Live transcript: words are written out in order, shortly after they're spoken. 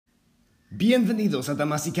Bienvenidos a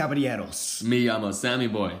Damas y Caballeros. Me llamo Sammy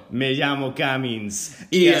Boy. Me llamo Camins.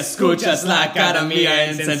 Y escuchas la Academia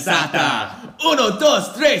Insensata. 1,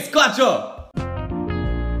 2, 3, 4.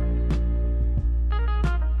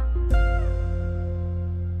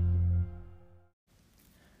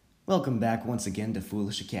 Welcome back once again to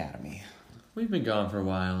Foolish Academy. We've been gone for a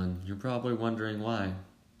while, and you're probably wondering why.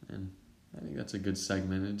 And I think that's a good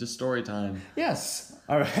segment. It's just story time. Yes.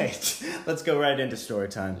 All right. Let's go right into story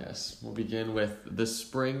time. Yes, we'll begin with the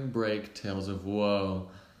spring break tales of woe.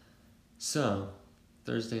 So,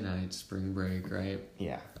 Thursday night, spring break, right?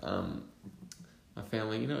 Yeah. My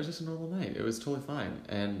family, it was just a normal night. It was totally fine.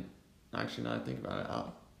 And actually, now I think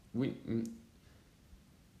about it,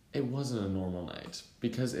 it wasn't a normal night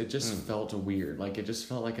because it just felt weird. Like, it just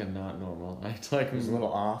felt like a not normal night. Like, It was a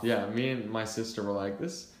little off. Yeah, me and my sister were like,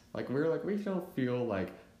 we don't feel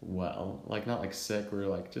like well. Like, not like sick. We were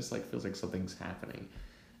like, just like feels like something's happening.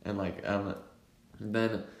 And like,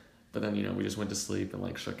 then we just went to sleep and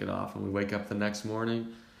like shook it off. And we wake up the next morning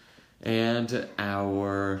and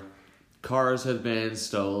our cars had been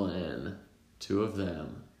stolen. 2 of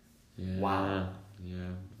them. Yeah. Wow.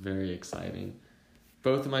 Yeah, very exciting.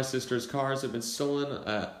 Both of my sister's cars had been stolen.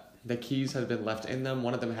 The keys had been left in them.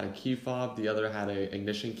 One of them had a key fob. The other had an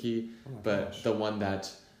ignition key. But the one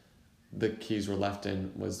that the keys were left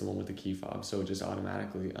in was the one with the key fob. So it just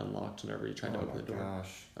automatically unlocked whenever you tried to open the door.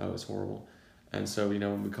 Gosh. Oh, it was horrible. And so,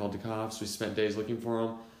 when we called the cops, we spent days looking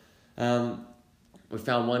for them. We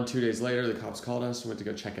found one 2 days later. The cops called us. We went to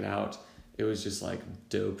go check it out. It was just like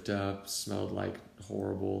doped up, smelled like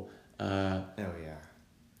horrible. Oh, yeah.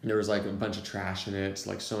 There was like a bunch of trash in it,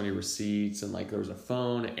 like so many receipts, and like there was a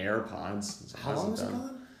phone, AirPods. How long was it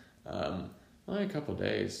gone? Like a couple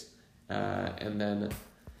days, and then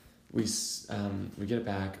we get it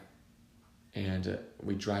back, and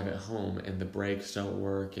we drive it home, and the brakes don't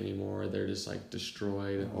work anymore. They're just like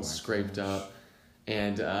destroyed, all scraped up,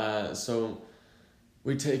 and so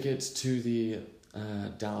we take it to the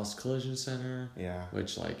Dallas Collision Center. Yeah.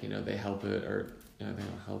 Which they help it or. Yeah, they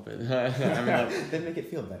don't help it. I mean, they make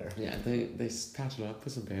it feel better. Yeah, they patch it up,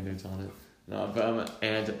 put some band-aids on it. No,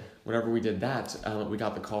 and whenever we did that, we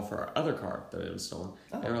got the call for our other car that had been stolen.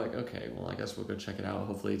 Oh. And we're like, okay, well, I guess we'll go check it out.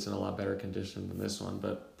 Hopefully it's in a lot better condition than this one,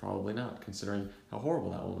 but probably not, considering how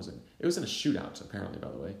horrible that one was in. It was in a shootout, apparently,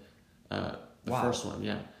 by the way. The first one,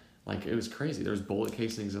 yeah. Like, it was crazy. There was bullet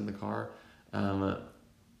casings in the car.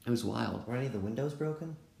 It was wild. Were any of the windows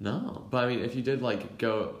broken? No, but I mean, if you did like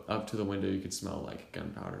go up to the window, you could smell like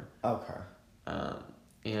gunpowder. Okay.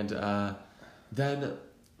 Then,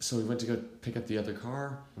 so we went to go pick up the other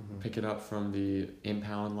car, pick it up from the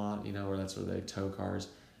impound lot, where that's where they tow cars,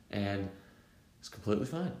 and it's completely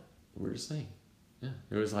fine. We were just saying, yeah,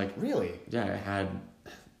 it was like really, yeah.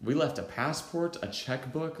 We left a passport, a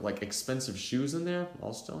checkbook, like expensive shoes in there,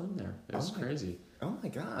 all still in there. It was crazy. Oh my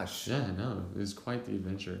gosh. Yeah, no, it was quite the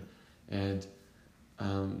adventure, and.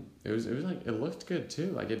 It was like, it looked good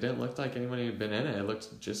too. Like, it didn't look like anyone had been in it. It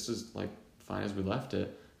looked just as like fine as we left it.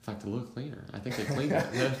 In fact, it looked cleaner. I think they cleaned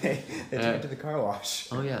it. they took it to the car wash.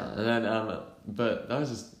 Oh yeah, and then but that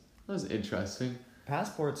was interesting.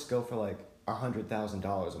 Passports go for like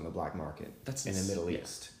 $100,000 on the black market. That's in the Middle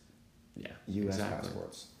East. Yeah, U.S.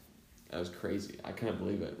 passports. That was crazy. I couldn't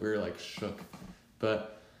believe it. We were like shook,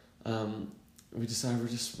 but we decided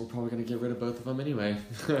we're probably gonna get rid of both of them anyway,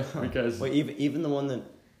 because even the one that.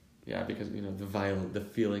 Yeah, because the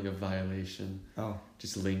feeling of violation.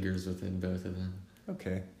 Just lingers within both of them.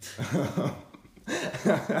 Okay.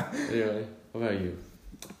 Anyway, what about you?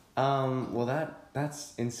 Well,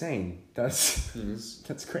 that's insane. That's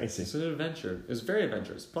crazy. It's an adventure. It was very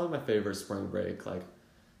adventurous. Probably my favorite spring break. Like,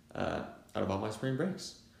 out of all my spring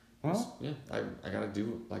breaks. Well, yeah, I gotta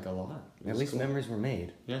do like a lot. At least memories were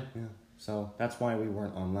made. Yeah. Yeah. So that's why we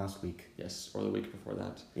weren't on last week. Yes, or the week before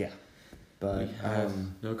that. Yeah. But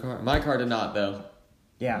no car. My car did not though.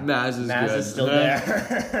 Yeah. Maz is good. Is still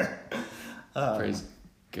there. Praise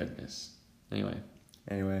goodness.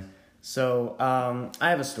 Anyway. So I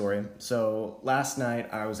have a story. So last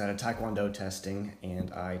night I was at a Taekwondo testing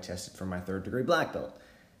and I tested for my 3rd degree black belt,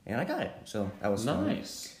 and I got it. So that was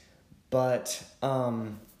nice. Fun. But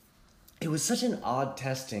it was such an odd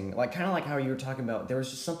testing, like kind of like how you were talking about. There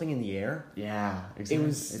was just something in the air. Yeah, exactly. It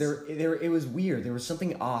was It was weird. There was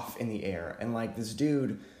something off in the air, and like this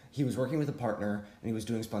dude, he was working with a partner, and he was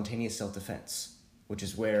doing spontaneous self-defense, which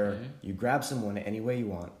is where you grab someone any way you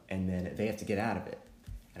want, and then they have to get out of it.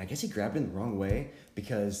 And I guess he grabbed it in the wrong way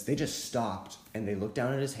because they just stopped and they looked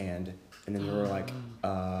down at his hand, and then they were like,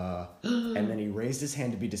 and then he raised his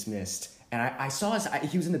hand to be dismissed. And I saw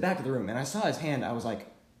he was in the back of the room, and I saw his hand. I was like,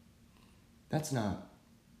 that's not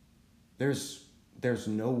there's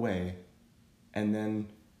no way. And then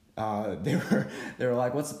they were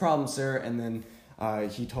like, what's the problem, sir? And then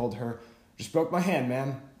he told her, just broke my hand,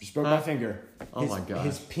 ma'am. Just broke my finger. My gosh.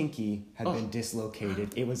 His pinky had been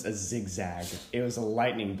dislocated. It was a zigzag. It was a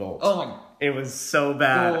lightning bolt. Oh my. It was so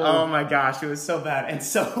bad. Oh. Oh my gosh, it was so bad. And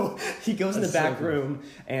so he goes in the That's back so room,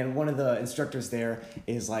 and one of the instructors there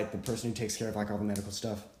is like the person who takes care of like all the medical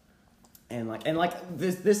stuff. And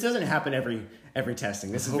this doesn't happen every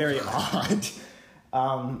testing. This is very odd.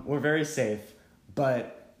 We're very safe,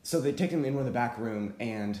 but so they take him in one of the back room,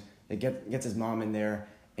 and it gets his mom in there,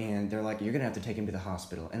 and they're like, "You're gonna have to take him to the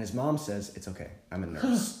hospital." And his mom says, "It's okay, I'm a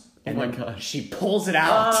nurse." And my then gosh. she pulls it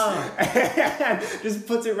out and just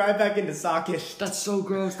puts it right back into socket. That's so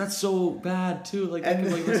gross. That's so bad too. Like that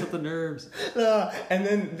could like mess up the nerves. And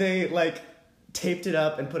then they like taped it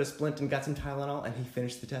up and put a splint and got some Tylenol, and he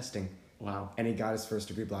finished the testing. Wow. And he got his first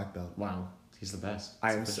degree black belt. Wow. He's the best.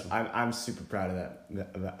 I'm super proud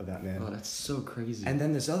of that man. Oh, that's so crazy. And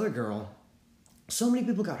then this other girl, so many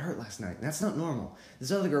people got hurt last night. That's not normal.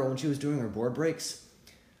 This other girl, when she was doing her board breaks,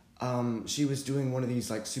 she was doing one of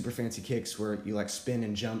these like super fancy kicks where you like spin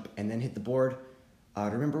and jump and then hit the board.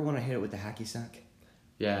 Remember when I hit it with the hacky sack?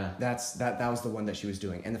 Yeah. That was the one that she was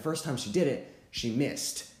doing. And the first time she did it, she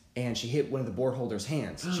missed. And she hit one of the board holder's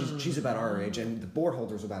hands. She's about our age, and the board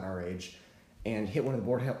holder's about our age. And hit one of the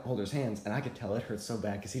board holder's hands, and I could tell it hurt so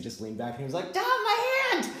bad because he just leaned back and he was like, "Damn, my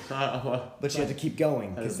hand!" But she had to keep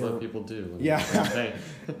going. That's what people do. Yeah.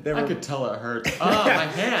 I could tell it hurt. My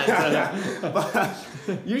hand! But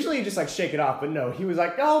usually you just like shake it off, but no, he was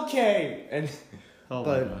like, "Okay!" And my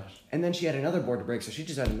gosh. And then she had another board to break, so she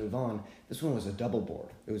just had to move on. This one was a double board.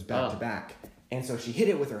 It was back to back. And so she hit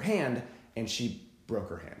it with her hand, and she broke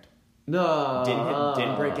her hand. No.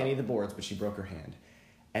 Didn't break any of the boards, but she broke her hand.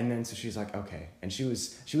 And then so she's like, okay. And she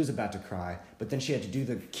was about to cry, but then she had to do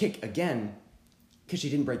the kick again because she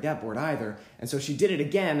didn't break that board either. And so she did it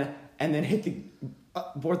again and then hit the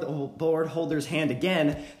board holder's hand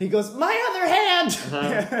again. He goes, "My other hand!"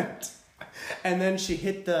 And then she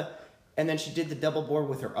did the double board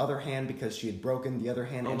with her other hand because she had broken the other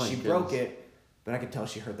hand, and she broke it, but I could tell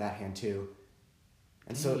she hurt that hand too.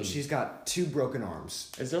 And so she's got 2 broken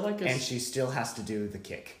arms. Is there and she still has to do the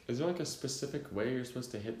kick. Is there like a specific way you're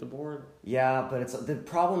supposed to hit the board? Yeah, but the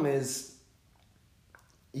problem is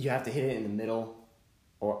you have to hit it in the middle,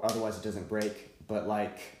 or otherwise it doesn't break. But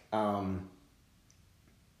like, it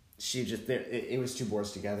was 2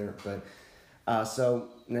 boards together. But so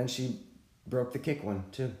then she broke the kick one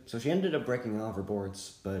too. So she ended up breaking all of her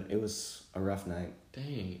boards, but it was a rough night.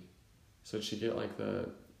 Dang. So did she get like the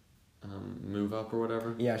move up or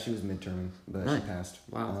whatever? Yeah, she was midterming, but she passed.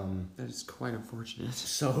 Wow. That is quite unfortunate.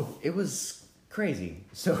 So it was crazy.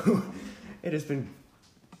 So it has been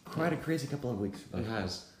quite a crazy couple of weeks. It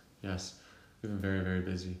has. Yes. We've been very, very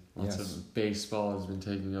busy. Lots of baseball has been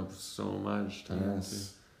taking up so much time.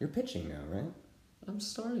 Yes. You're pitching now, right? I'm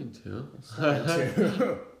starting to.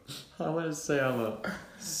 Too. I wouldn't say I'm a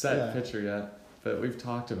set pitcher yet, but we've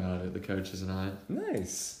talked about it, the coaches and I.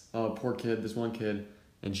 Nice. Oh, poor kid. This one kid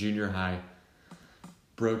in junior high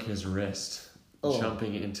broke his wrist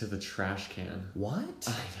jumping into the trash can. What?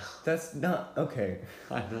 I know. That's not... Okay.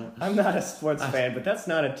 I know. I'm not a sports fan, but that's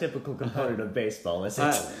not a typical component of baseball, is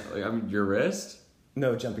it? I mean, your wrist?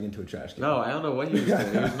 No, jumping into a trash can. No, I don't know what he was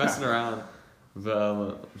doing. He was messing around.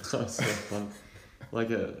 But so fun.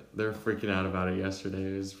 They were freaking out about it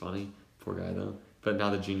yesterday. It was funny. Poor guy, though. But now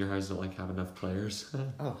the junior highs don't have enough players.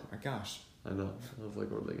 Oh, my gosh. I know. I was like,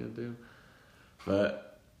 what are they going to do?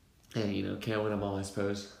 But, hey, can't win them all, I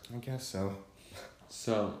suppose. I guess so.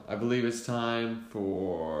 So, I believe it's time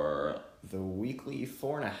for... the weekly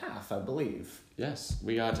 4.5, I believe. Yes,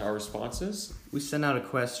 we got our responses. We sent out a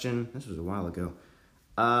question. This was a while ago.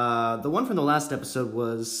 The one from the last episode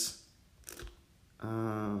was...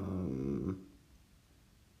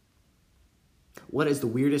 what is the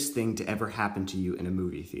weirdest thing to ever happen to you in a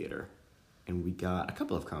movie theater? And we got a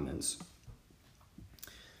couple of comments.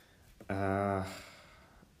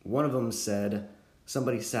 One of them said,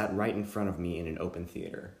 somebody sat right in front of me in an open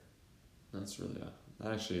theater. That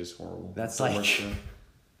actually is horrible. That's like...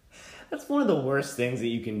 That's one of the worst things that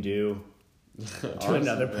you can do to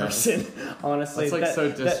another person. Honestly, that's so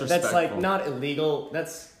disrespectful. That's like not illegal.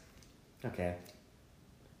 That's okay.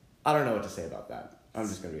 I don't know what to say about that. I'm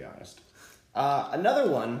just gonna be honest.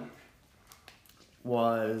 Another one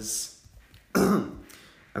was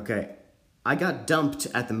okay. I got dumped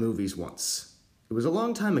at the movies once. It was a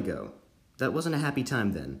long time ago. That wasn't a happy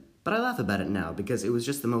time then, but I laugh about it now because it was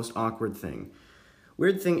just the most awkward thing.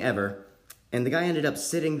 Weird thing ever. And the guy ended up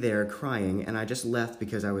sitting there crying, and I just left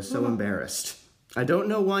because I was so embarrassed. I don't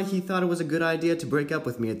know why he thought it was a good idea to break up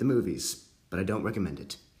with me at the movies, but I don't recommend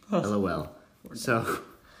it. LOL. So,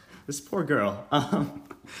 this poor girl.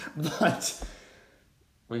 But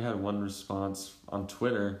we had one response on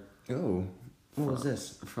Twitter. Oh, what was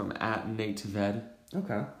this? From @NativeEd.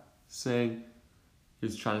 Okay. Saying he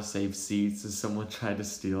was trying to save seats and someone tried to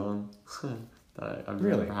steal him. That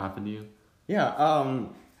Really? never happened to you? Yeah,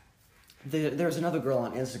 there's another girl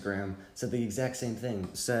on Instagram said the exact same thing.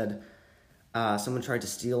 Said someone tried to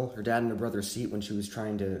steal her dad and her brother's seat when she was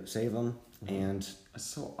trying to save them, and It's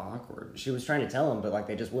so awkward. she was trying to tell him, but like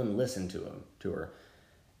they just wouldn't listen to her.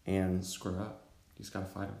 And Square up. You just gotta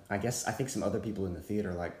fight him. I think some other people in the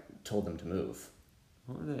theater like told them to move.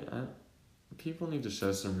 What were they? People need to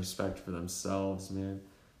show some respect for themselves, man.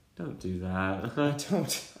 Don't do that.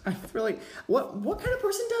 I feel like what kind of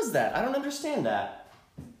person does that? I don't understand that.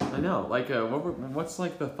 I know. Like, what's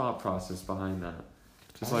like the thought process behind that?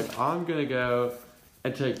 Just like, I'm gonna go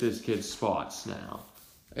and take this kid's spots now.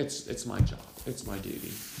 It's my job. It's my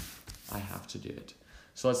duty. I have to do it.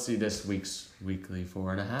 So let's see this week's weekly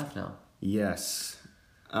 4.5 now. Yes.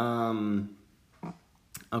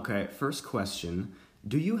 Okay, first question.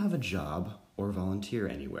 Do you have a job or volunteer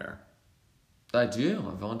anywhere? I do.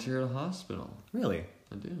 I volunteer at a hospital. Really?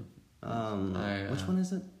 I do. Which one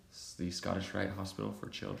is it? It's the Scottish Rite Hospital for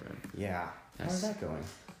Children. Yeah. Yes. How's that going?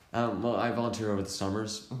 Well, I volunteer over the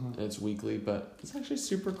summers. Mm-hmm. It's weekly, but it's actually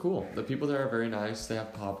super cool. The people there are very nice. They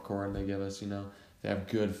have popcorn. They give us, they have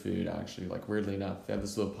good food, actually. Like, weirdly enough, they have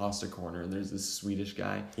this little pasta corner, and there's this Swedish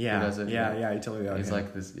guy who does it. Yeah, you told me about He's him.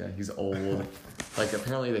 like this, he's old. Like,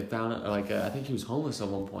 apparently they found it, I think he was homeless at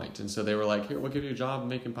one point, and so they were like, here, we'll give you a job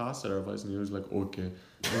making pasta at our place, and he was like, okay.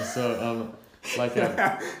 And so, is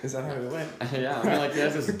that how it went? Yeah, he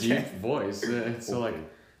has this deep voice, and so,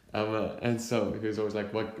 and so he was always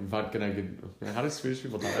like, what can I get? How do Swedish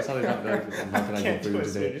people talk? That's how they talk. What can I get food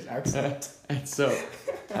today? And so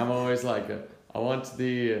I'm always like, I want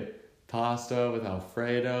the pasta with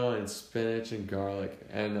Alfredo and spinach and garlic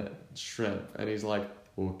and shrimp. And he's like,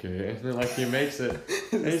 okay. And then he makes it.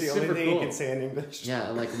 It's the only thing cool. he can say in English. Yeah,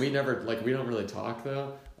 and we don't really talk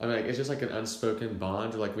though. I mean, it's just like an unspoken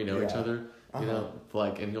bond. We know each other, and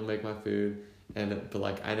he'll make my food.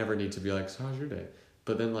 But I never need to be like, so how's your day?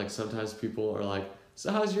 But then sometimes people are like,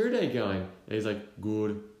 so how's your day going? And he's like,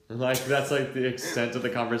 good. And that's the extent of the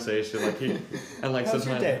conversation. How's sometimes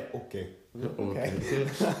your day? Okay. Okay.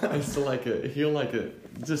 And so he'll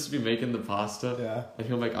just be making the pasta. Yeah. And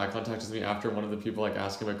he'll make eye contact with me after one of the people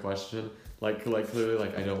ask him a question. Clearly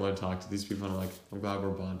I don't want to talk to these people, and I'm glad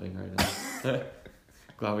we're bonding right now.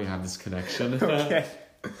 Glad we have this connection. Okay.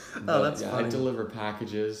 That's funny. I deliver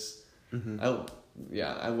packages. Mm-hmm.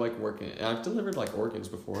 I like working. I've delivered organs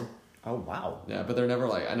before. Oh wow. Yeah, but they're never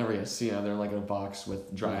I never get to see them. They're in a box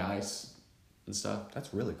with dry ice and stuff.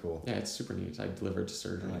 That's really cool. Yeah, it's super neat. I deliver to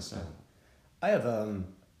surgery and stuff. I have a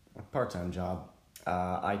part-time job.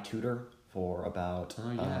 I tutor for about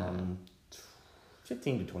 $15 to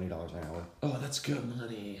 $20 an hour. Oh, that's good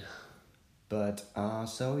money. But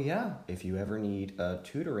if you ever need a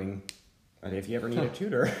tutoring, if you ever need a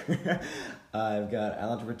tutor, I've got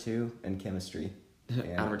Algebra 2 and Chemistry.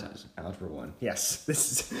 And Advertising. Algebra 1. Yes,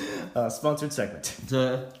 this is a sponsored segment.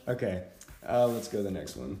 Okay, let's go to the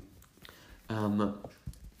next one.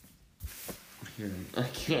 Here, I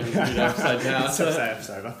can't read it upside down. I'm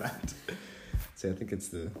sorry about that. So I think it's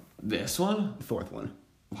This one? the fourth one.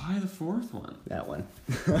 Why the fourth one? That one.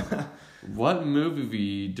 What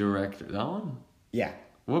movie director? That one? Yeah.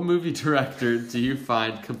 What movie director do you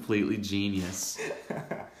find completely genius?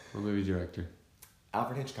 What movie director?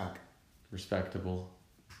 Alfred Hitchcock. Respectable.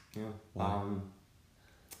 Yeah. Why?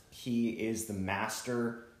 He is the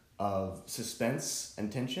master of suspense and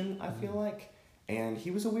tension, I feel like. And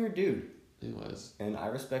he was a weird dude. He was. And I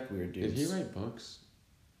respect weird dudes. Did he write books?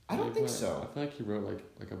 I don't think so. I feel like he wrote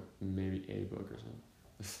maybe a book or something.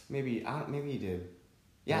 Maybe he did.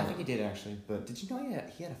 Yeah, I think he did actually. But did you know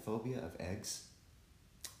he had a phobia of eggs?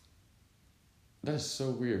 That is so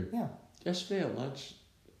weird. Yeah. Yesterday at lunch,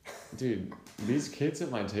 dude, these kids at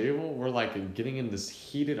my table were getting in this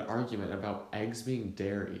heated argument about eggs being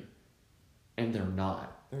dairy. And they're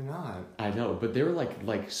not. They're not. I know, but they were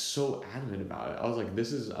so adamant about it. I was like,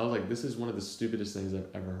 this is one of the stupidest things I've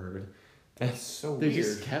ever heard. And That's so they weird.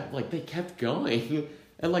 just kept going.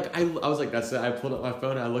 And I was like, that's it. I pulled up my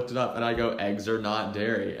phone and I looked it up and I go, eggs are not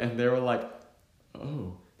dairy. And they were like,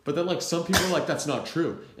 oh. But then some people were like, that's not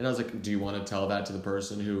true. And I was like, do you want to tell that to the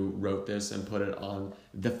person who wrote this and put it on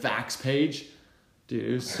the facts page? Dude,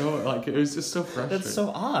 it was so like it was just so frustrating. That's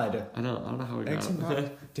so odd. I don't know how we got Makes him it.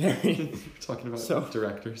 not daring. You're talking about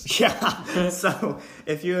directors. Yeah. So,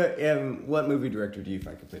 if you what movie director do you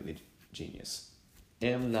find completely genius?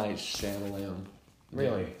 M. Night Shyamalan.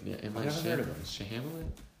 Really? Yeah, M. I've Night never heard of him. Shyamalan?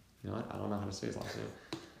 You know what? I don't know how to say his last name.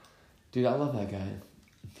 Dude, I love that guy.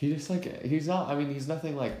 He just like he's not. I mean, he's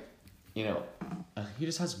nothing like, you know. He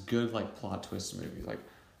just has good like plot twist movies. Like,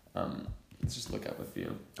 let's just look up a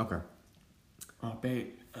few. Okay. Oh, babe.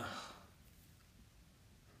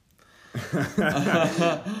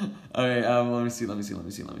 Okay, let me see.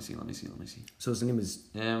 So his name is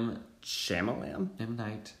M. Shyamalan?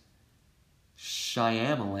 Night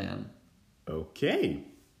Shyamalan. Okay.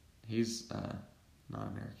 He's not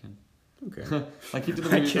American. Okay. Like he did the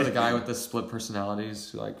movie for the guy with the split personalities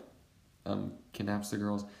who like kidnaps the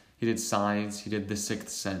girls. He did Signs. He did The Sixth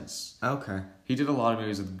Sense. Okay. He did a lot of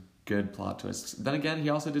movies with good plot twists. Then again, he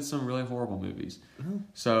also did some really horrible movies.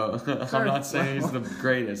 So I'm not saying he's the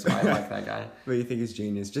greatest, but I like that guy. But you think he's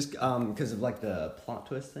genius just because of like the plot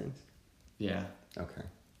twist things? Yeah. Okay.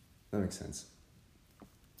 That makes sense.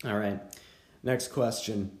 All right. Next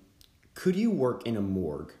question. Could you work in a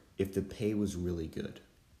morgue if the pay was really good?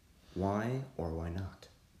 Why or why not?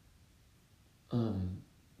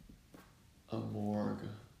 A morgue.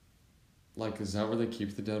 Like, is that where they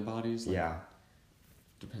keep the dead bodies? Like, Yeah.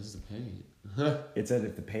 Depends the pay. It said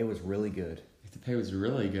if the pay was really good. If the pay was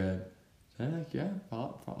really good, then like, yeah,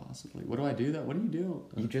 possibly. What do I do? What do you do?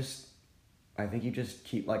 I think you just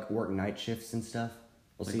keep like work night shifts and stuff.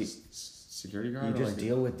 We'll Like see. Security guard? You or just like,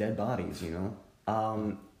 deal with dead bodies, you know?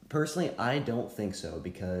 Personally, I don't think so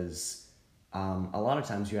because a lot of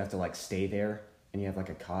times you have to like stay there and you have like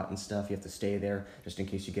a cot and stuff. You have to stay there just in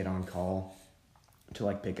case you get on call to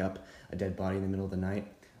like pick up a dead body in the middle of the night.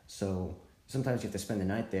 So sometimes you have to spend the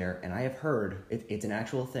night there. And I have heard, it's an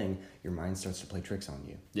actual thing, your mind starts to play tricks on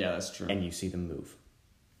you. Yeah, that's true. And you see them move.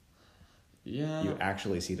 Yeah. You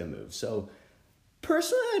actually see them move. So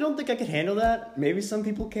personally, I don't think I could handle that. Maybe some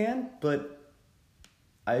people can, but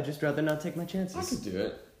I'd just rather not take my chances. I could do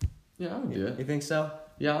it. Yeah, I would do it. You think so?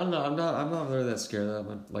 Yeah, I don't know. I'm not really that scared of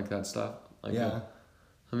that, like that stuff. Like, Yeah.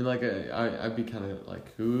 I mean, like, I'd be kind of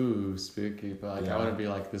like, ooh, spooky, but like, Yeah. I wouldn't be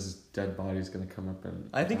like, this dead body's gonna come up and.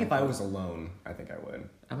 I think if I was alone, I think I would.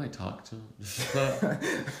 I might talk to him.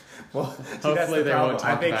 Well, see, that's Hopefully the they problem. won't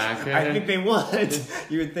talk back. I think they would.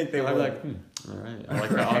 You would think they would. I'd be like, all right. I'm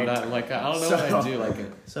like, on that, like, I don't know what I'd do. Like,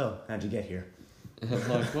 So, how'd you get here? I'm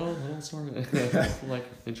like, well, story. Like,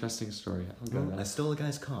 interesting story. I'll go with I that. stole a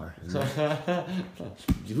guy's car.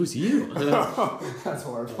 Who's you? That's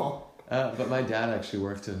horrible. But my dad actually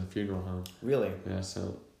worked at a funeral home. Really? Yeah,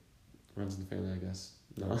 so runs in the family, I guess.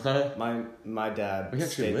 No. My dad We actually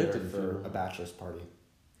stayed lived there in a for funeral. a bachelor's party.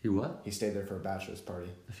 He what? He stayed there for a bachelor's party.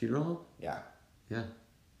 A funeral home? Yeah. Yeah.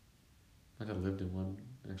 My dad lived in one,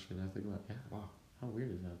 actually, now I think about it. Yeah. Wow. How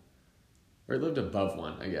weird is that? Or he lived above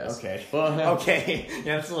one, I guess. Okay. Well, Okay.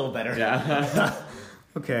 Yeah, that's a little better. yeah.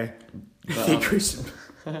 Okay. But,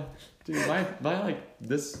 dude, my like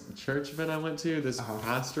this church event I went to, this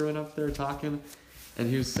pastor went up there talking, and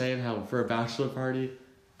he was saying how for a bachelor party,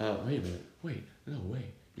 wait a minute,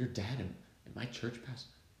 your dad and my church pastor,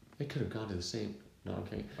 they could have gone to the same. No,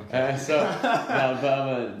 okay.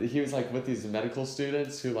 But he was like with these medical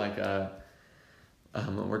students who like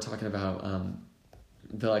we're talking about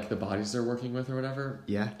the bodies they're working with or whatever.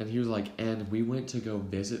 Yeah. And he was like, and we went to go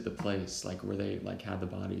visit the place like where they like had the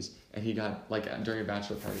bodies, and he got like during a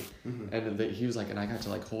bachelor party, and he was like, and I got to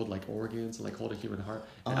like hold like organs and like hold a human heart,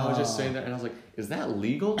 and I was just sitting there and I was like, is that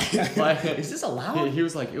legal? Like, is this allowed? He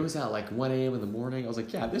was like, it was at like 1 a.m. in the morning. I was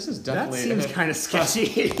like, yeah, this is definitely. That seems kind of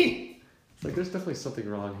sketchy. Like, there's definitely something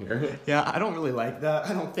wrong here. Yeah, I don't really like that.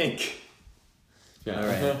 I don't think.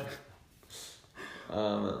 Yeah.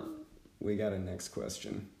 All right. We got a next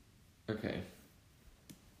question. Okay.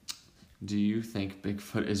 Do you think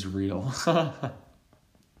Bigfoot is real?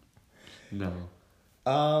 No.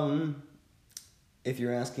 If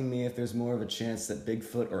you're asking me if there's more of a chance that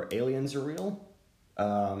Bigfoot or aliens are real,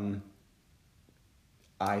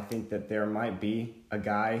 I think that there might be a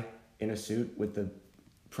guy in a suit with the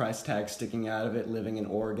price tag sticking out of it living in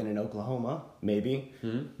Oregon and Oklahoma, maybe.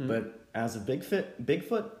 Mm-hmm. But as a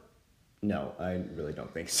Bigfoot, no, I really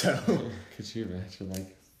don't think so. Could you imagine,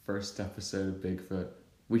 like, first episode of Bigfoot?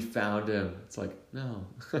 We found him. It's like, no.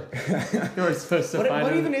 You were supposed to find him.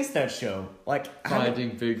 What even is that show? Like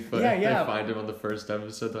Finding Bigfoot. Yeah. They find him on the first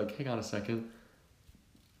episode. They're like, hang on a second.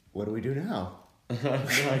 What do we do now?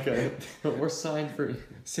 We're signed for...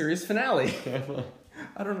 Series finale.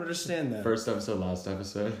 I don't understand that. First episode, last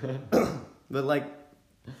episode. But, like,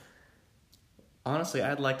 Honestly,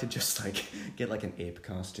 I'd like to just like get like an ape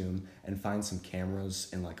costume and find some cameras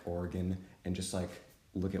in like Oregon and just like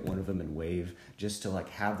look at one of them and wave, just to like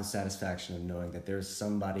have the satisfaction of knowing that there's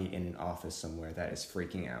somebody in an office somewhere that is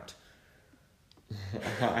freaking out.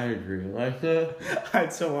 I agree. Like,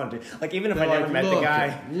 I'd so want to. Like, even if I never met the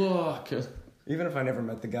guy. Look. Even if I never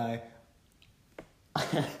met the guy,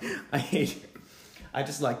 I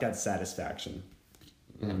just like that satisfaction.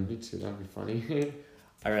 Yeah, me too. That'd be funny.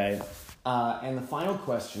 All right. And the final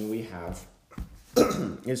question we have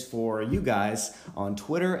is for you guys on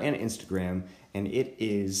Twitter and Instagram, and it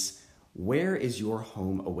is, where is your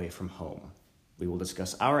home away from home? We will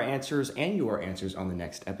discuss our answers and your answers on the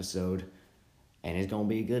next episode, and it's going to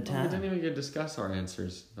be a good time. We didn't even get to discuss our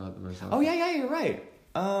answers. Not the most. Oh, yeah, you're right.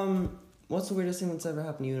 What's the weirdest thing that's ever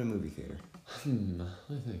happened to you in a movie theater? I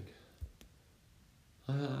think.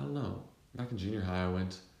 I don't know. Back in junior high, I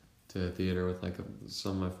went to a theater with like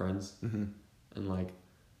some of my friends, and like,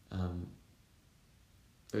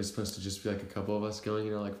 it was supposed to just be like a couple of us going,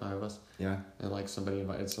 like 5 of us. Yeah. And like somebody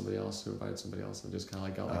invited somebody else who invited somebody else, and just kind of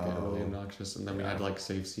like got like really obnoxious, and then we had to like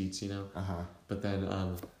save seats, But then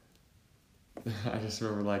I just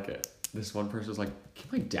remember like this one person was like, "Can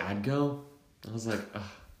my dad go?" I was like, ugh.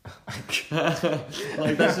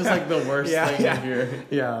 Like that's just like the worst thing to hear.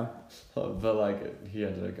 Yeah. But like he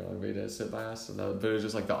ended up going, but he didn't sit by us, but it was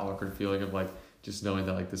just like the awkward feeling of like just knowing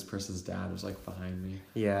that like this person's dad was like behind me.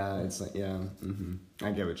 Yeah, it's like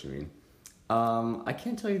I get what you mean. I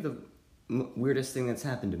can't tell you the weirdest thing that's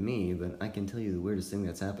happened to me, but I can tell you the weirdest thing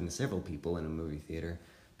that's happened to several people in a movie theater,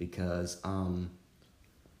 because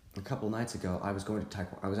a couple nights ago I was at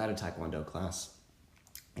a Taekwondo class,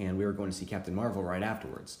 and we were going to see Captain Marvel right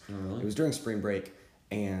afterwards. Oh, really? It was during spring break,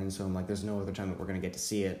 and so I'm like, there's no other time that we're going to get to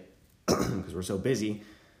see it because we're so busy.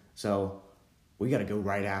 So we got to go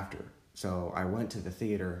right after. So I went to the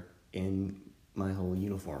theater in my whole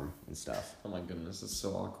uniform and stuff. Oh my goodness, it's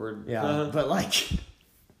so awkward. Yeah,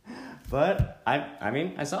 but I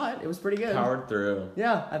mean, I saw it. It was pretty good. Powered through.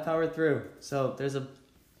 Yeah, I powered through. So there's a...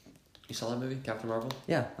 You saw that movie, Captain Marvel?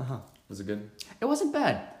 Yeah, Was it good? It wasn't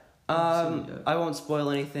bad. I won't spoil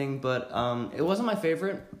anything, but it wasn't my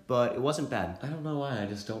favorite, but it wasn't bad. I don't know why, I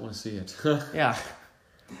just don't want to see it. Yeah.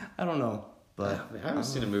 I don't know, but... I haven't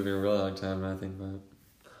seen a movie in a really long time, I think,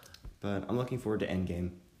 But I'm looking forward to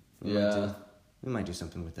Endgame. We might do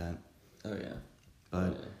something with that. Oh, yeah.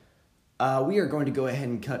 But we are going to go ahead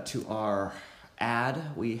and cut to our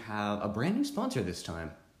ad. We have a brand new sponsor this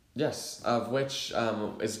time. Yes, of which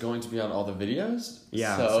is going to be on all the videos.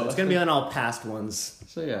 Yeah, so it's going to be on all past ones.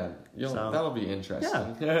 So yeah, that'll be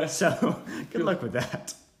interesting. Yeah, so good luck with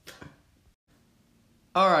that.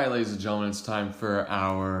 All right, ladies and gentlemen, it's time for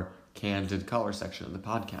our candid caller section of the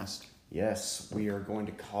podcast. Yes, we are going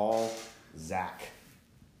to call Zach.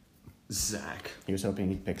 He was hoping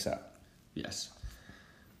he picks up. Yes.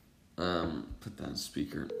 Put that on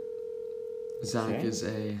speaker. Zach is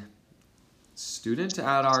a student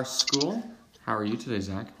at our school. How are you today,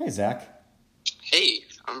 Zach? Hey, Zach. Hey,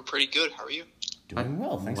 I'm pretty good. How are you? Doing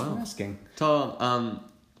well. Thanks for asking. So,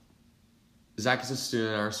 Zach is a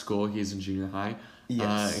student at our school. He's in junior high.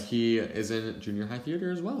 Yes. He is in junior high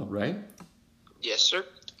theater as well, right? Yes, sir.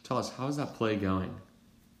 Tell us, how is that play going?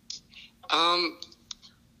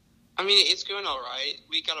 I mean, it's going all right.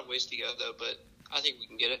 We got a ways to go, though, but I think we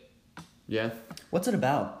can get it. Yeah? What's it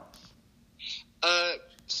about?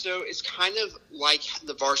 So it's kind of like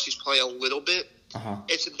the Varsity's play a little bit.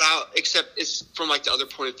 It's about, except it's from like the other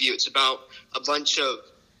point of view. It's about a bunch of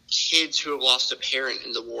kids who have lost a parent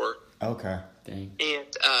in the war. Okay. Dang. And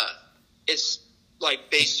it's like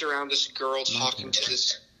based around this girl talking to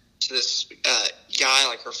this guy,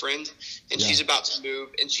 like her friend, and she's about to move,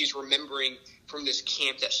 and she's remembering from this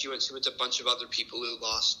camp that she went to with a bunch of other people who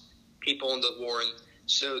lost people in the war, and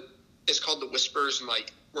so it's called The Whispers, and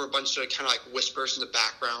like we're a bunch of kind of like whispers in the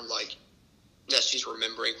background, like that she's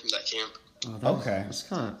remembering from that camp. Okay. It's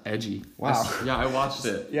kind of edgy. Wow. I watched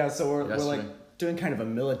it. Yeah, so we're yesterday. like doing kind of a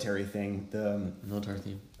military thing. The Military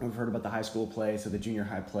theme. We've heard about the high school play, so the junior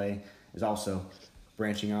high play is also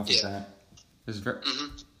branching off of that. It was very...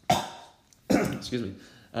 Excuse me.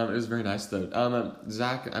 It was very nice, though.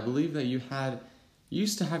 Zach, I believe that you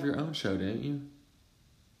used to have your own show, didn't you?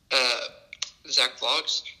 Zach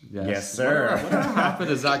Vlogs? Yes, sir. What happened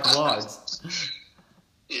to Zach Vlogs?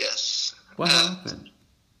 Yes. What happened?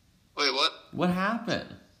 Wait, what? What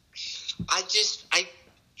happened? I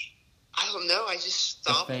don't know. I just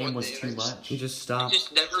stopped. The fame one was day, too much. You just I stopped.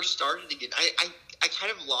 just never started again. I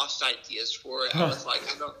kind of lost ideas for it. I was like,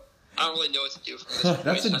 I don't really know what to do from this point.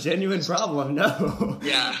 That's a genuine problem. No.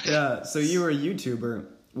 Yeah. Yeah. So you were a YouTuber.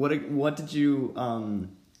 What did you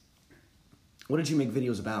What did you make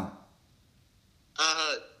videos about?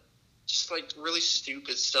 Just like really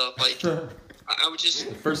stupid stuff. Like I would just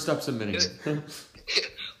First steps in mini.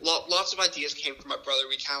 lots of ideas came from my brother.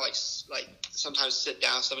 We kind of like sometimes sit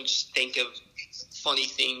down and just think of funny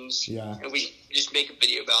things. Yeah. And we just make a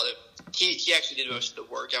video about it. He actually did most of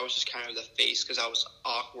the work. I was just kind of the face because I was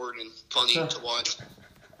awkward and funny to watch.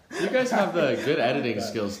 You guys have the good editing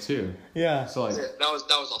skills too. Yeah. So like, That was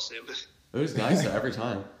awesome. it was nice every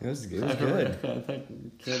time. It was I good.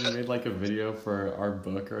 think Ken made like a video for our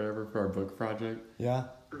book or whatever, for our book project. Yeah.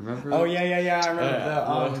 Remember? Oh, yeah. I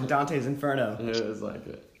remember Dante's Inferno. It was like,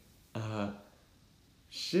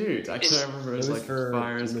 shoot, I can't remember. It was like for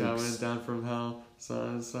fires Luke's. coming down from hell.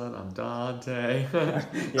 Son, I'm Dante. Yeah,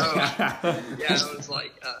 it was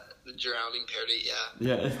like the drowning parody.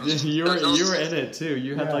 Yeah. Yeah, you were in it too.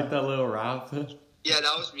 You had like that little rap. Yeah,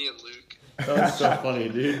 that was me and Luke. That was so funny,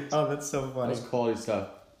 dude. Oh, that's so That funny. was quality stuff.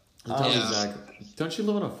 Tell me, Yeah. Zach, don't you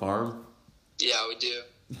live on a farm? Yeah, we do.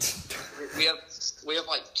 we have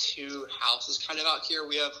like two houses kind of out here.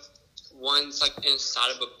 We have one's like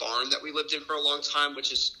inside of a barn that we lived in for a long time,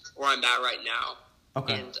 which is where I'm at right now.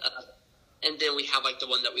 Okay. And then we have like the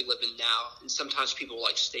one that we live in now. And sometimes people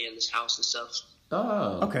like stay in this house and stuff.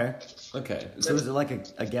 Oh. Okay. Okay. So is it like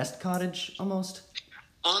a guest cottage almost?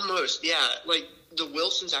 Almost, yeah. Like the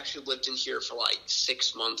Wilsons actually lived in here for like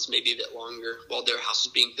 6 months, maybe a bit longer, while their house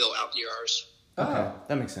was being built out near ours. Okay.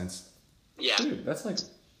 That makes sense. Yeah. Dude, that's like...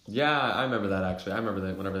 Yeah, I remember that actually. I remember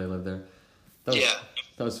that whenever they lived there. That was, Yeah.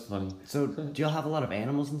 That was funny. So do y'all have a lot of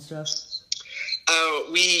animals and stuff?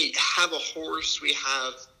 We have a horse. We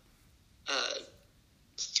have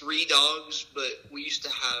 3 dogs, but we used to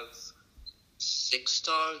have 6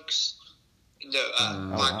 dogs. No, 5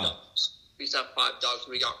 wow. dogs. We used to have 5 dogs,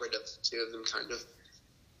 and we got rid of 2 of them, kind of.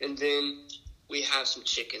 And then we have some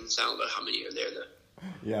chickens. I don't know how many are there, though.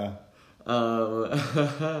 Yeah.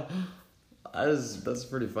 That's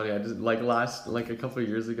pretty funny. I just like a couple of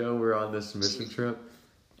years ago, we were on this mission trip,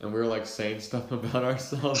 and we were like saying stuff about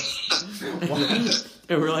ourselves,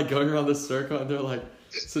 and we're like going around the circle, and they're like,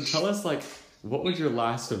 "So tell us like, what would your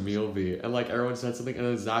last meal be?" And like everyone said something, and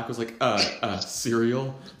then Zach was like,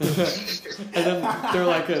 cereal," and then they're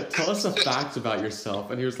like, "Tell us a fact about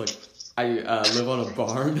yourself," and he was like, "I live on a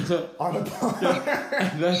barn." On a barn.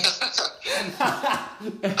 And then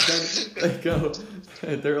they go,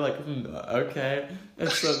 and they're like, okay. And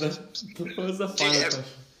so then, what was the final question?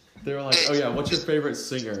 They were like, oh yeah, what's your favorite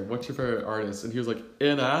singer? What's your favorite artist? And he was like,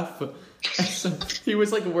 NF. And so he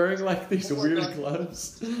was like wearing like these weird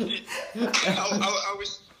gloves. It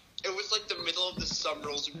was like the middle of the summer.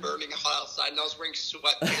 It was burning hot outside, and I was wearing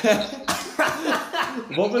sweatpants.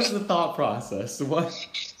 What was the thought process? What?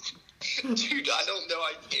 Dude, I don't know.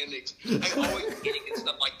 I panicked. I always panic and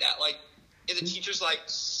stuff like that. Like, if the teacher's like,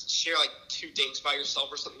 share like 2 things by yourself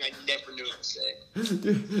or something, I never knew what to say.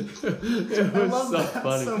 Dude, it was so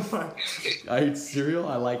funny. So much. I eat cereal.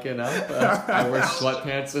 I like enough. I wear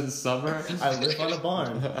sweatpants in summer. I live on a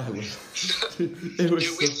barn. It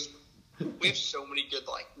was Dude, so... we have so many good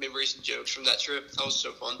like memories and jokes from that trip. That was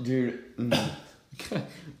so fun. Dude.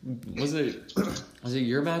 Was it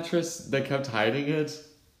your mattress that kept hiding it?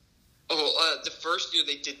 Oh, the first year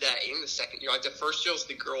they did that, and the second year. Like, the first year was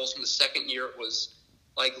the girls, and the second year it was,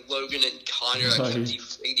 like, Logan and Connor that kept Nice.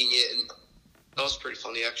 deflating it, and that was pretty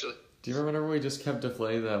funny, actually. Do you remember whenever we just kept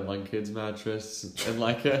deflating that one kid's mattress? And,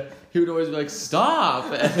 like, he would always be like,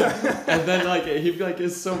 stop! And then, like, he'd be, like,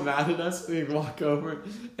 is so mad at us, and he'd walk over,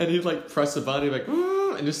 and he'd, like, press a button, he'd be like,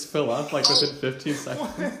 "Ooh," and just fill up, like, within 15 seconds.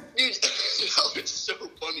 Dude, that was so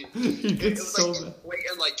funny. He It gets was, so like, mad. wait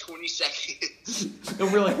in, like, 20 seconds.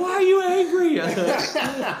 And we're like, why are you angry?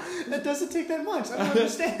 That doesn't take that much. I don't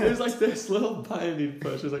understand. There's, like, this little button he'd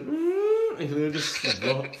push, it's like, "Ooh," and then it just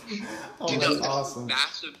roll. Oh, Dude, that's that was awesome. a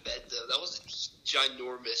massive bed, though. That was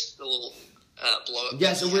ginormous, the little blow-up Yeah,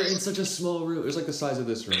 bed. so we're in such a small room. It was like the size of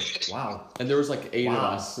this room. Wow. And there was like 8 of Wow.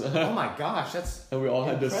 us. Oh my gosh, that's And we all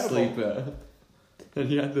had to incredible. sleep. And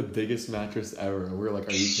he had the biggest mattress ever. And we were like,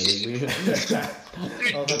 are you kidding me? Dude,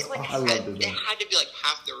 Oh, that's like, I loved it, It though. had to be, like,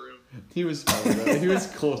 half the room. He was fun with it. He was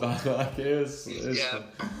cool about it. Like, it was Yeah.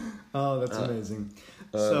 fun. Oh, that's amazing.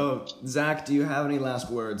 So, Zach, do you have any last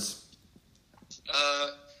words?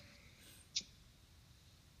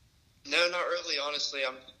 No, not really, honestly.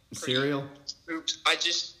 I'm pretty Cereal? pooped. I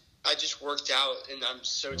just worked out, and I'm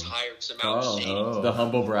so tired because I'm out of shape. Oh, the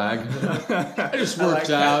humble brag. I just I worked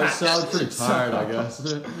like out, that. so I was pretty tired, I guess.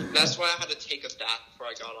 That's why I had to take a bath before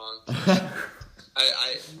I got on.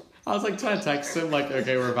 I was like trying to text him, like,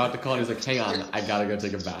 okay, we're about to call. And he's like, hang on, I gotta go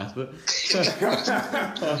take a bath. I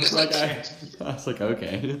was like,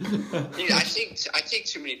 okay. Dude, I take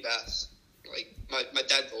too many baths. Like, My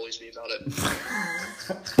dad bullies me about it.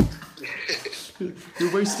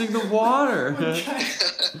 You're wasting the water.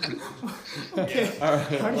 Okay. All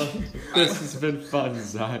right. Well, this has been fun,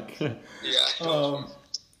 Zach. Yeah.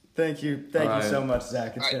 Thank you All so right. much,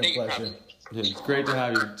 Zach. It's All been right, a thank you for pleasure. having me. Yeah, it's great to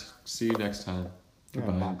have you. See you next time.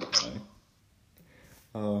 Goodbye.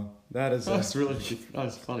 Oh, that is That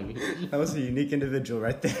was funny. that was a unique individual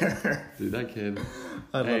right there. Dude, that kid.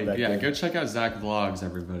 I love that yeah, kid. go check out Zach Vlogs,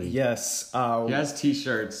 everybody. Yes, He has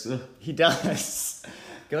t-shirts. he does.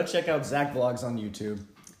 Go check out Zach Vlogs on YouTube.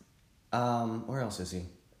 Where else is he?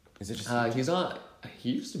 Is it just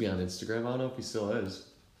He used to be on Instagram. I don't know if he still is.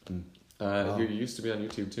 He used to be on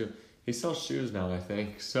YouTube too. He sells shoes now, I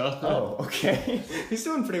think. So. Oh, okay. He's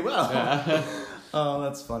doing pretty well. Yeah. Oh,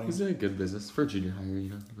 that's funny. He's doing good business for junior hire,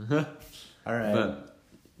 you know. All right. But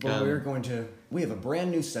Well, we have a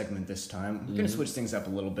brand new segment this time. We're going to switch things up a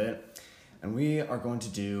little bit. And we are going to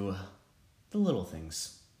do the little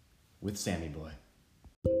things with Sammy Boy.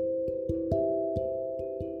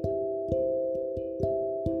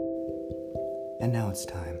 And now it's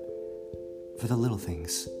time for the little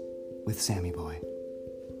things with Sammy Boy.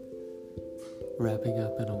 wrapping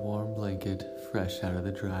up in a warm blanket, fresh out of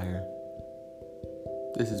the dryer.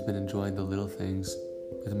 This has been Enjoying the Little Things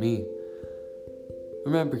with me.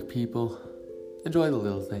 Remember, people, enjoy the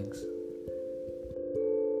little things.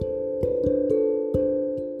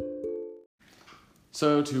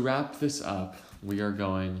 So, to wrap this up, we are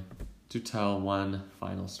going to tell one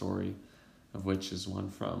final story, of which is one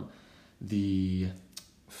from the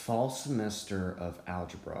Fall semester of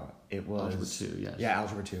algebra. It was Algebra 2, yes. Yeah,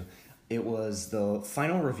 algebra 2. It was the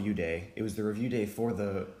final review day. It was the review day for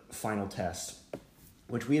the final test,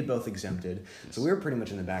 which we had both exempted. Yes. So we were pretty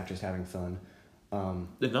much in the back just having fun.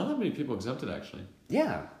 Not that many people exempted, actually.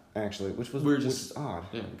 Yeah, actually, which was We're just- odd.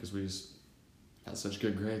 Yeah, because we just had such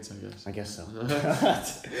good grades, I guess. I guess so.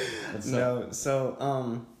 That's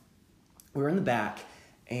We were in the back,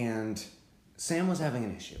 and Sam was having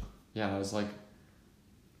an issue. Yeah, I was like,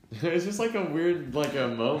 it was just like a weird, like a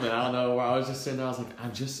moment. I don't know, where I was just sitting there. I was like,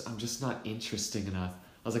 I'm just not interesting enough.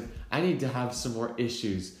 I was like, I need to have some more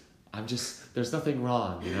issues. There's nothing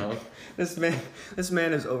wrong, you know? This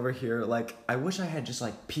man is over here like, I wish I had just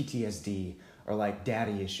like PTSD or like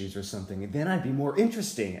daddy issues or something. Then I'd be more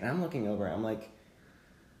interesting. And I'm looking over, I'm like,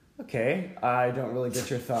 okay, I don't really get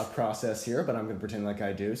your thought process here, but I'm going to pretend like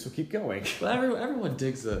I do, so keep going. But everyone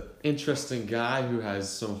digs an interesting guy who has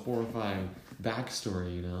some horrifying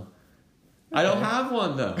backstory, you know? I don't have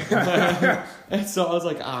one, though. And so I was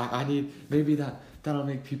like, I need, maybe that'll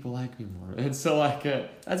make people like me more. And so, like,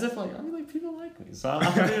 as if, like, I mean, like, people like me. So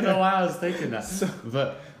I don't even know why I was thinking that.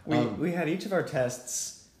 But We had each of our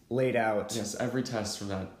tests laid out. yes, every test from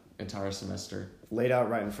that entire semester. Laid out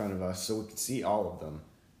right in front of us so we could see all of them.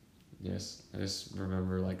 Yes, I just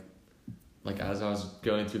remember, like as I was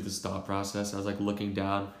going through this thought process, I was, like, looking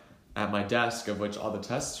down at my desk, of which all the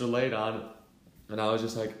tests are laid on, and I was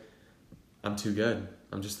just like, I'm too good.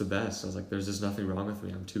 I'm just the best. I was like, there's just nothing wrong with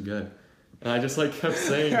me. I'm too good. And I just, like, kept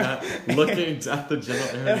saying that, looking at the general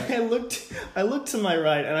area. And I looked to my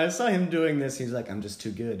right, and I saw him doing this. He's like, I'm just too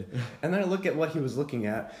good. And then I look at what he was looking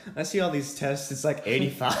at. I see all these tests. It's like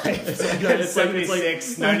 85, it's like-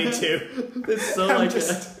 76, 92. It's so, I'm like,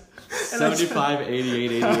 just- 75,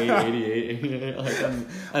 88, 88, 88, 88, like,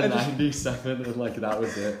 a 97, and, like, that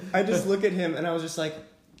was it. I just look at him, and I was just like,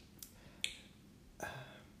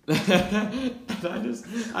 And I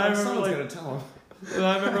remember, someone's like, gonna tell him. and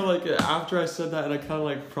I remember, like, after I said that, and I kind of,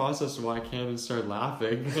 like, processed why I can't and started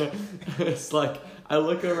laughing. It's like, I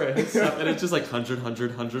look over at his stuff, and it's just like 100,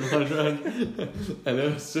 100, 100, 100. And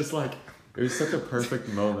it was just like, it was such a perfect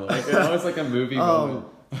moment. Like, it was like a movie moment.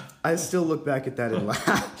 I still look back at that and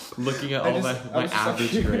laugh. Looking at I all just- my I'm just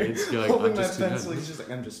average like, grades. You're like, holding I'm my just too pencil, good. he's just like,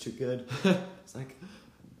 I'm just too good. It's like,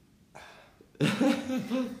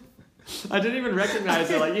 I didn't even recognize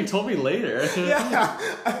it. Like, you told me later. yeah,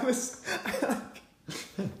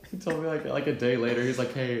 He told me like a day later. He's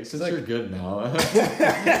like, "Hey, since like- you're good now,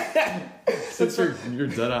 since you're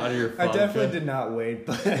done out of your I funk." definitely did not wait,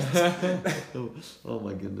 but Oh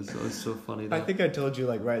my goodness, that was so funny. Though. I think I told you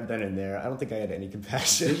like right then and there. I don't think I had any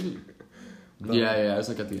compassion. But Yeah. It was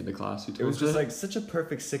like at the end of class. You It told was me. just like such a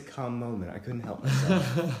perfect sitcom moment. I couldn't help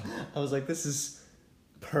myself. I was like, this is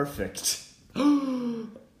perfect. I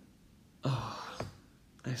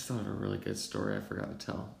still have a really good story I forgot to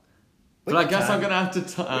tell. We But I got guess time. I'm gonna have to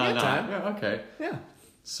tell. got time. Yeah, okay. Yeah.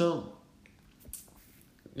 So,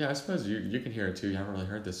 yeah, I suppose you can hear it too. You haven't really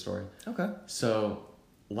heard this story. Okay. So,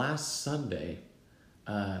 last Sunday,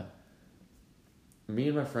 me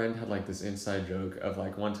and my friend had like this inside joke of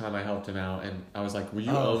like one time I helped him out and I was like, well,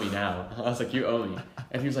 you owe me now. I was like, you owe me.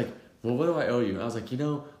 And he was like, well, what do I owe you? And I was like,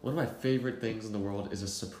 one of my favorite things in the world is a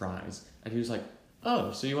surprise. And he was like,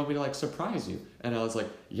 oh, so you want me to like surprise you? And I was like,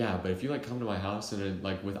 yeah, but if you like come to my house and then,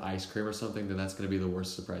 like with ice cream or something, then that's going to be the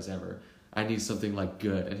worst surprise ever. I need something like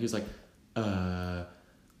good. And he was like,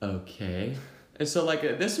 okay. And so like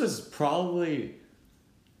this was probably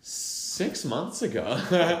 6 months ago.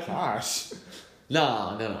 Gosh.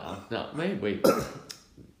 No. Maybe wait,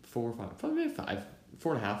 4 or 5, probably maybe 5,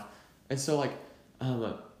 4.5. And so like, I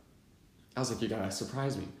was like, you gotta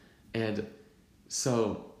surprise me. And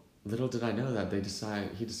so little did I know that he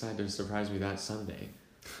decided to surprise me that Sunday.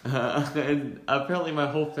 And apparently my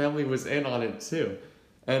whole family was in on it too.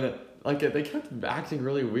 And like they kept acting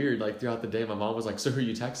really weird like throughout the day. My mom was like, so who are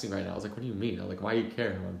you texting right now? I was like, what do you mean? I was like, why do you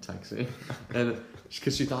care who I'm texting? And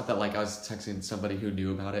because she thought that like I was texting somebody who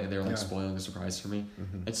knew about it and they were like spoiling the surprise for me.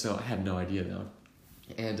 Mm-hmm. And so I had no idea though.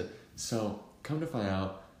 And so come to find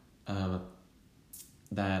out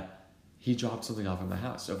that he dropped something off at my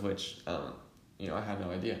house, of which I had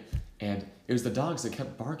no idea. And it was the dogs that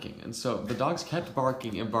kept barking. And so the dogs kept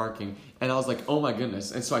barking, and I was like, oh my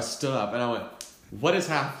goodness. And so I stood up and I went, what is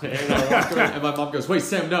happening? And I walked around and my mom goes, wait,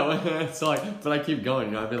 Sam, no. So like, but I keep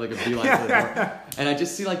going, I made like a beeline for the door. And I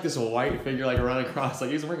just see like this white figure like run across, like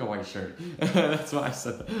he was wearing a white shirt. That's why I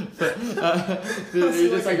said that. He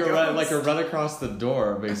just like run across the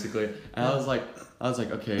door basically. And I was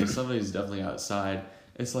like, okay, somebody's definitely outside.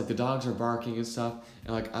 It's like the dogs are barking and stuff.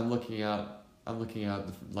 And like, I'm looking out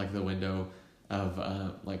like the window of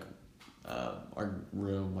our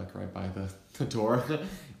room, like right by the door.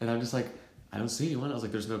 And I'm just like, I don't see anyone. I was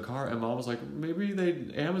like, there's no car. And Mom was like, maybe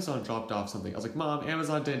Amazon dropped off something. I was like, Mom,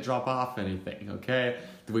 Amazon didn't drop off anything, okay?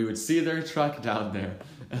 We would see their truck down there.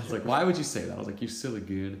 And I was like, why would you say that? I was like, you silly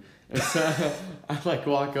goon. And so I like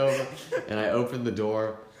walk over and I open the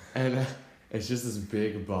door and it's just this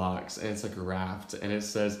big box and it's like wrapped and it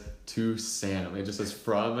says to Sam. It just says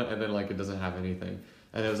from and then like it doesn't have anything.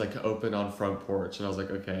 And it was like open on front porch and I was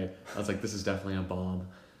like, okay. I was like, this is definitely a bomb.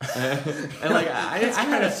 And like I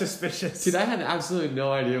had a suspicious. Dude, I had absolutely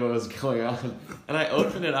no idea what was going on. And I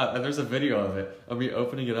opened it up and there's a video of it, of me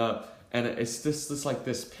opening it up, and it's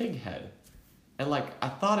this pig head. And like I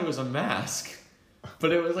thought it was a mask,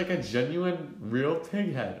 but it was like a genuine real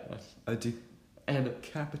pig head. And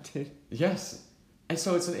decapitated. Yes. And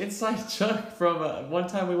so it's an inside joke from one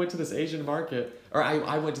time we went to this Asian market, or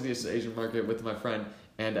I went to this Asian market with my friend,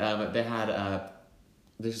 and they had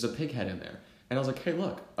there's a pig head in there. And I was like, hey,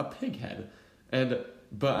 look, a pig head.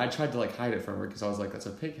 But I tried to like hide it from her because I was like, that's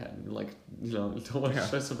a pig head. And like, you don't want to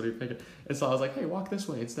show somebody a pig head. And so I was like, hey, walk this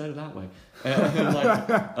way instead of that way. And like,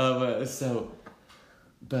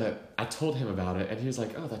 but I told him about it and he was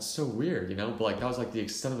like, oh, that's so weird, But like, that was like the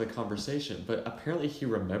extent of the conversation. But apparently he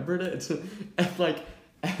remembered it.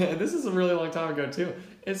 And this is a really long time ago too.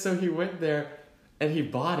 And so he went there and he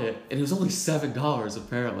bought it, and it was only $7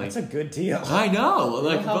 apparently. That's a good deal. I know,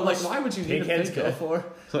 like, but like, why would you need pig heads go for?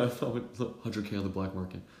 100K on the black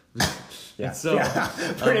market. Yeah, so,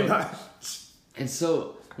 pretty much. And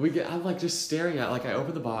so I'm like just staring at, like, I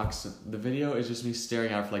open the box. The video is just me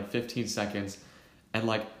staring at it for like 15 seconds, and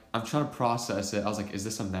like I'm trying to process it. I was like, is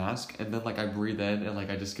this a mask? And then like I breathe in, and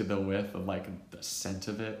like I just get the whiff of like the scent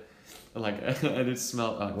of it, and it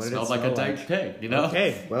smelled like a dead pig,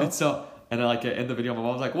 Okay, well. And like in the video, my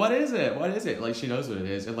mom was like, what is it? What is it? Like, she knows what it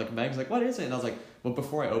is. And like, Meg's like, what is it? And I was like, well,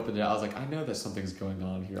 before I opened it, I was like, I know that something's going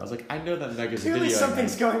on here. I was like, I know that Meg is videoing. Clearly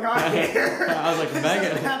something's going on here. I was like, Meg.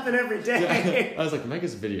 Doesn't happen every day. I was like, Meg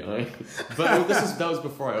is videoing. But that was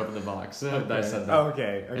before I opened the box. Okay. I said that.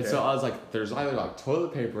 Okay. And so I was like, there's either like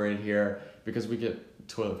toilet paper in here, because we get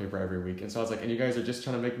toilet paper every week. And so I was like, and you guys are just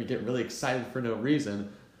trying to make me get really excited for no reason,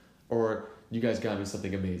 or you guys got me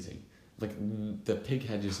something amazing. Like, the pig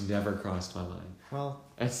head just never crossed my mind. Well,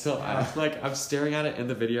 and so I'm staring at it in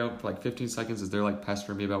the video for like 15 seconds as they're like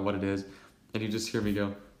pestering me about what it is, and you just hear me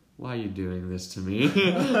go, why are you doing this to me?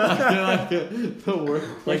 I feel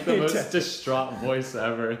like the most distraught voice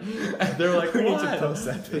ever. And they're like, what? We need to post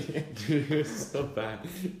that video. Dude, it's so bad.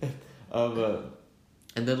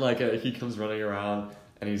 And then like he comes running around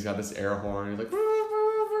and he's got this air horn. He's like,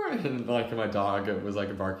 and like my dog was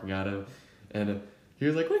like barking at him, and he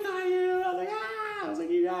was like, we got you. I was like, ah. I was like,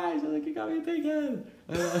 you guys. I was like, you got me a pig head.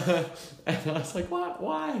 And I was like, what?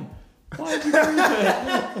 Why? Why did you do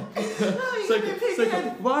that? It's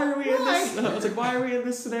like, why are we in this? I was like, why are we in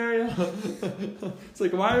this scenario? It's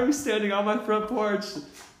like, why are we standing on my front porch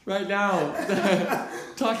right now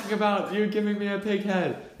talking about you giving me a pig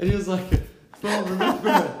head? And he was like, well,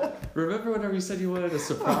 remember remember whenever you said you wanted a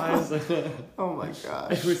surprise? Oh my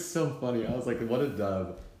gosh. It was so funny. I was like, what a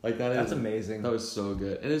dub. Like That's amazing. That was so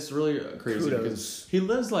good. And it's really crazy Kudos. because he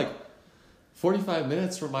lives like 45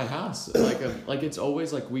 minutes from my house. Like it's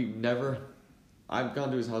always like I've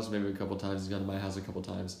gone to his house maybe a couple times. He's gone to my house a couple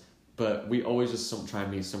times. But we always just try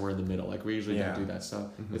and meet somewhere in the middle. Like we usually don't do that stuff.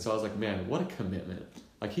 Mm-hmm. And so I was like, man, what a commitment.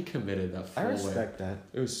 Like he committed that full I way. respect that.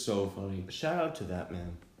 It was so funny. Shout out to that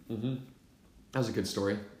man. Mm-hmm. That was a good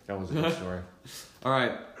story. That was a good story. All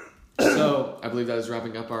right. So I believe that is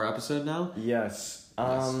wrapping up our episode now. Yes.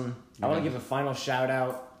 I want to give a final shout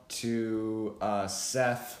out to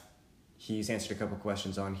Seth. He's answered a couple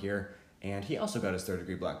questions on here, and he also got his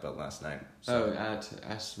 3rd-degree black belt last night. So. At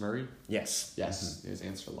S. Murray? Yes. Yes. He's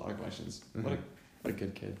answered a lot of questions. Mm-hmm. What a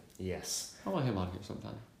good kid. Yes. I want him on here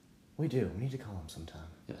sometime. We do. We need to call him sometime.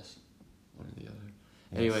 Yes. One or the other.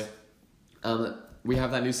 Yes. Anyway, we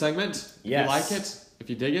have that new segment. If Yes. you like it, if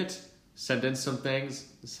you dig it, send in some things.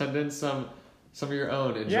 Send in some of your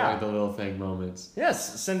own enjoy the little thing moments.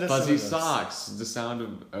 Yes. Send us Fuzzy some of those. socks. The sound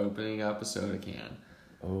of opening episode can.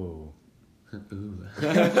 Oh. Ooh.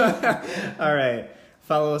 All right.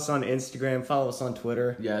 Follow us on Instagram. Follow us on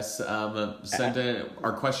Twitter. Yes. Send in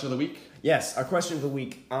our question of the week. Yes. Our question of the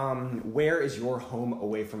week. Where is your home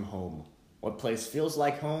away from home? What place feels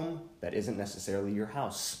like home that isn't necessarily your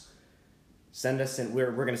house? Send us in.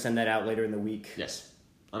 We're going to send that out later in the week. Yes.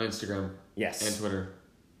 On Instagram. Yes. And Twitter.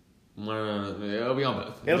 It'll be on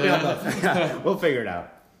both. It'll be on both. We'll figure it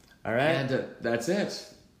out. All right. And that's it.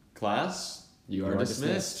 Class, you are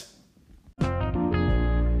dismissed.